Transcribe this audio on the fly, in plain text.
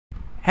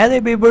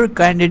Hailey Bieber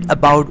candid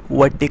about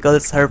what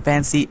tickles her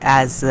fancy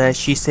as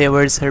she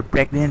savors her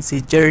pregnancy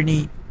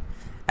journey.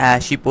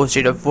 She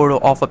posted a photo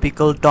of a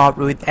pickle topped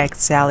with egg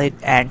salad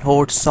and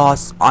hot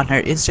sauce on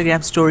her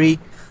Instagram story.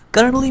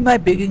 Currently, my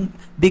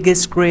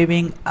biggest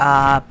craving,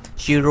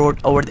 she wrote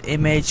over the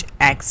image,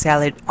 egg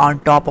salad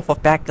on top of a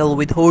pickle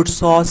with hot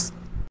sauce.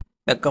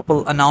 The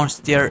couple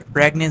announced their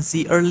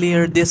pregnancy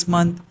earlier this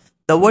month.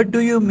 The What Do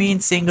You Mean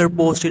singer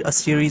posted a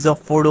series of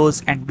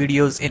photos and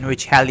videos in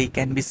which Hailey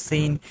can be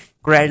seen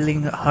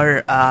cradling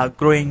her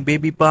growing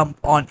baby bump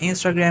on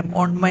Instagram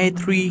on May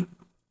 3.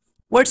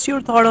 What's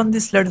your thought on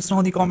this? Let us know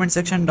in the comment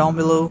section down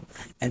below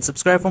and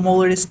subscribe for more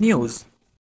latest news.